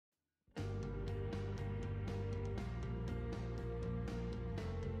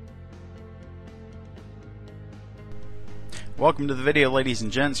Welcome to the video, ladies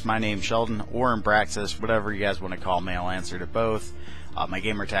and gents. My name's Sheldon, or in Braxis, whatever you guys want to call me. I'll answer to both. My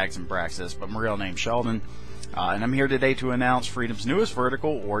gamer tag's in Braxis, but my real name's Sheldon. And I'm here today to announce Freedom's newest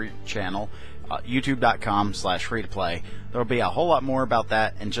vertical, or channel, youtube.com/free-to-play. There'll be a whole lot more about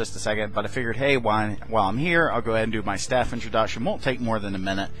that in just a second, but I figured, hey, while I'm here, I'll go ahead and do my staff introduction. Won't take more than a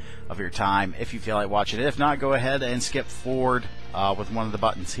minute of your time if you feel like watching it. If not, go ahead and skip forward with one of the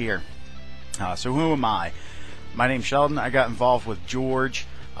buttons here. So who am I? My name's Sheldon. I got involved with George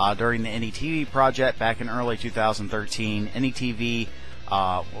during the NETV project back in early 2013. NETV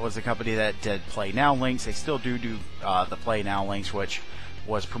was a company that did Play Now links. They still do the Play Now links, which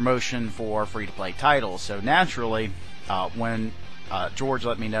was promotion for free-to-play titles. So naturally, when George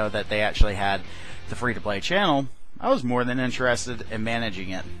let me know that they actually had the free-to-play channel, I was more than interested in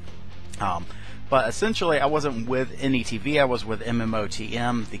managing it. But essentially, I wasn't with NETV, I was with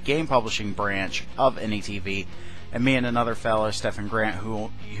MMOTM, the game publishing branch of NETV, and me and another fellow, Stephen Grant,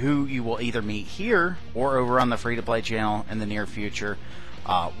 who you will either meet here or over on the free-to-play channel in the near future,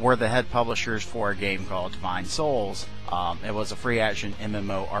 were the head publishers for a game called Divine Souls. It was a free-action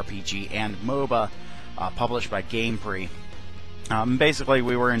MMO, RPG, and MOBA published by GamePre. Basically,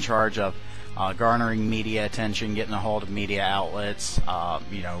 we were in charge of garnering media attention, getting a hold of media outlets,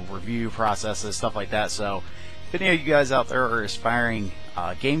 review processes, stuff like that. So if any of you guys out there are aspiring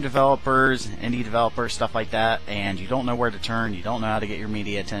game developers, indie developers, stuff like that, and you don't know where to turn, you don't know how to get your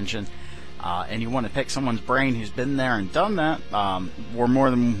media attention, and you want to pick someone's brain who's been there and done that, we're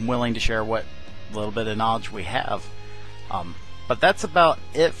more than willing to share what little bit of knowledge we have. But that's about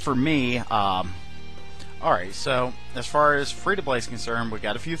it for me. Alright, so as far as free-to-play is concerned, we've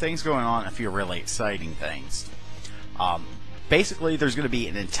got a few things going on, a few really exciting things. Basically, there's going to be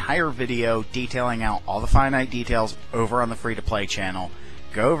an entire video detailing out all the finite details over on the free-to-play channel.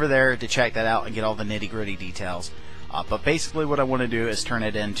 Go over there to check that out and get all the nitty-gritty details. But basically what I want to do is turn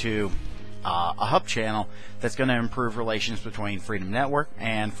it into a hub channel that's going to improve relations between Freedom Network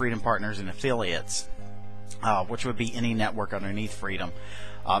and Freedom Partners and affiliates, which would be any network underneath Freedom.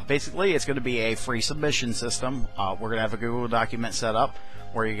 Basically, it's going to be a free submission system. We're going to have a Google document set up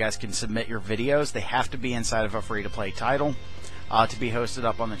where you guys can submit your videos. They have to be inside of a free-to-play title to be hosted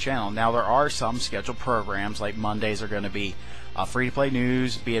up on the channel. Now, there are some scheduled programs, like Mondays are going to be free-to-play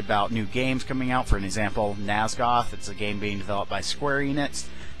news, be it about new games coming out. For an example, Nazgoth, it's a game being developed by Square Enix.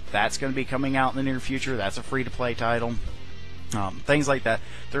 That's going to be coming out in the near future. That's a free-to-play title. Things like that.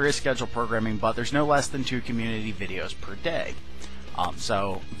 There is scheduled programming, but there's no less than 2 community videos per day.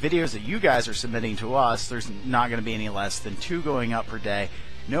 So videos that you guys are submitting to us, there's not going to be any less than 2 going up per day,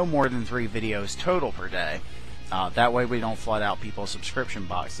 no more than 3 videos total per day. That way we don't flood out people's subscription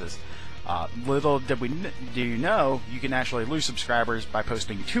boxes. Little do you know, you can actually lose subscribers by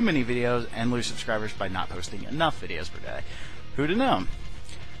posting too many videos and lose subscribers by not posting enough videos per day. Who'd have known?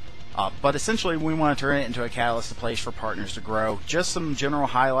 But essentially, we want to turn it into a catalyst, a place for partners to grow. Just some general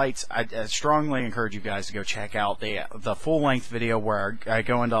highlights. I strongly encourage you guys to go check out the full-length video where I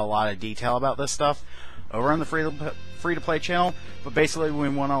go into a lot of detail about this stuff over on the free-to-play channel. But basically, we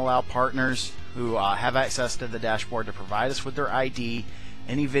want to allow partners who have access to the dashboard to provide us with their ID.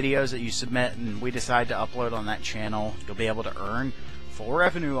 Any videos that you submit and we decide to upload on that channel, you'll be able to earn full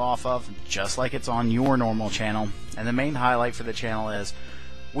revenue off of, just like it's on your normal channel. And the main highlight for the channel is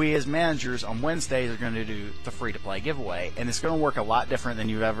we as managers on Wednesdays are going to do the free-to-play giveaway, and it's going to work a lot different than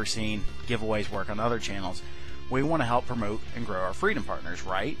you've ever seen giveaways work on other channels. We want to help promote and grow our Freedom Partners,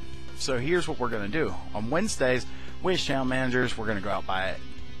 right? So here's what we're going to do. On Wednesdays, we as channel managers, we're going to go out buy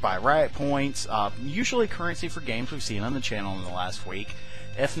riot points, usually currency for games we've seen on the channel in the last week.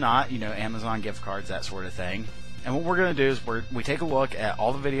 If not, Amazon gift cards, that sort of thing. And what we're going to do is we take a look at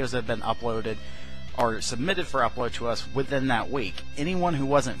all the videos that have been uploaded or submitted for upload to us within that week. Anyone who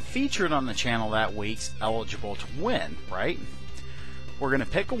wasn't featured on the channel that week's eligible to win, right? We're going to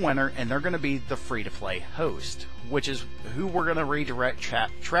pick a winner, and they're going to be the free-to-play host, which is who we're going to redirect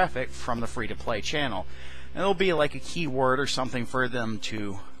traffic from the free-to-play channel. And it'll be like a keyword or something for them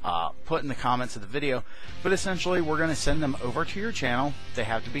to put in the comments of the video. But essentially, we're going to send them over to your channel. They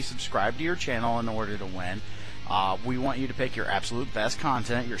have to be subscribed to your channel in order to win. We want you to pick your absolute best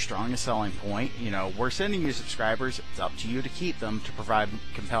content, your strongest selling point. We're sending you subscribers. It's up to you to keep them, to provide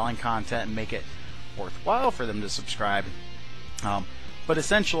compelling content and make it worthwhile for them to subscribe. But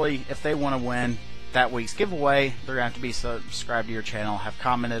essentially, if they want to win that week's giveaway, they're going to have to be subscribed to your channel, have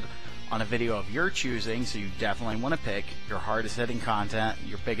commented on a video of your choosing, so you definitely want to pick your hardest hitting content,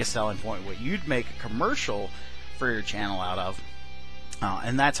 your biggest selling point, what you'd make a commercial for your channel out of.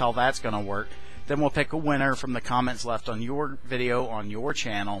 And that's how that's going to work. Then we'll pick a winner from the comments left on your video on your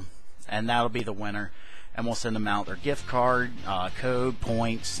channel, and that'll be the winner. and we'll send them out their gift card, code,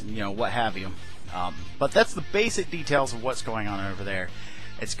 points, you know, what have you. But that's the basic details of what's going on over there.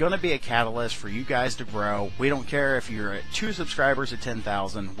 It's going to be a catalyst for you guys to grow. We don't care if you're at 2 subscribers at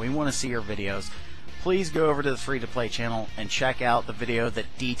 10,000. We want to see your videos. Please go over to the free to play channel and check out the video that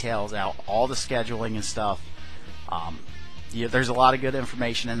details out all the scheduling and stuff. There's a lot of good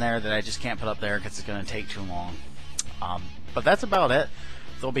information in there that I just can't put up there because it's going to take too long. But that's about it.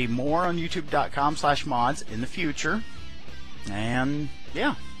 There'll be more on youtube.com/mods in the future. And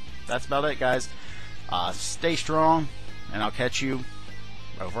yeah, that's about it, guys. Stay strong, and I'll catch you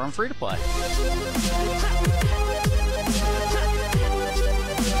over on free to play.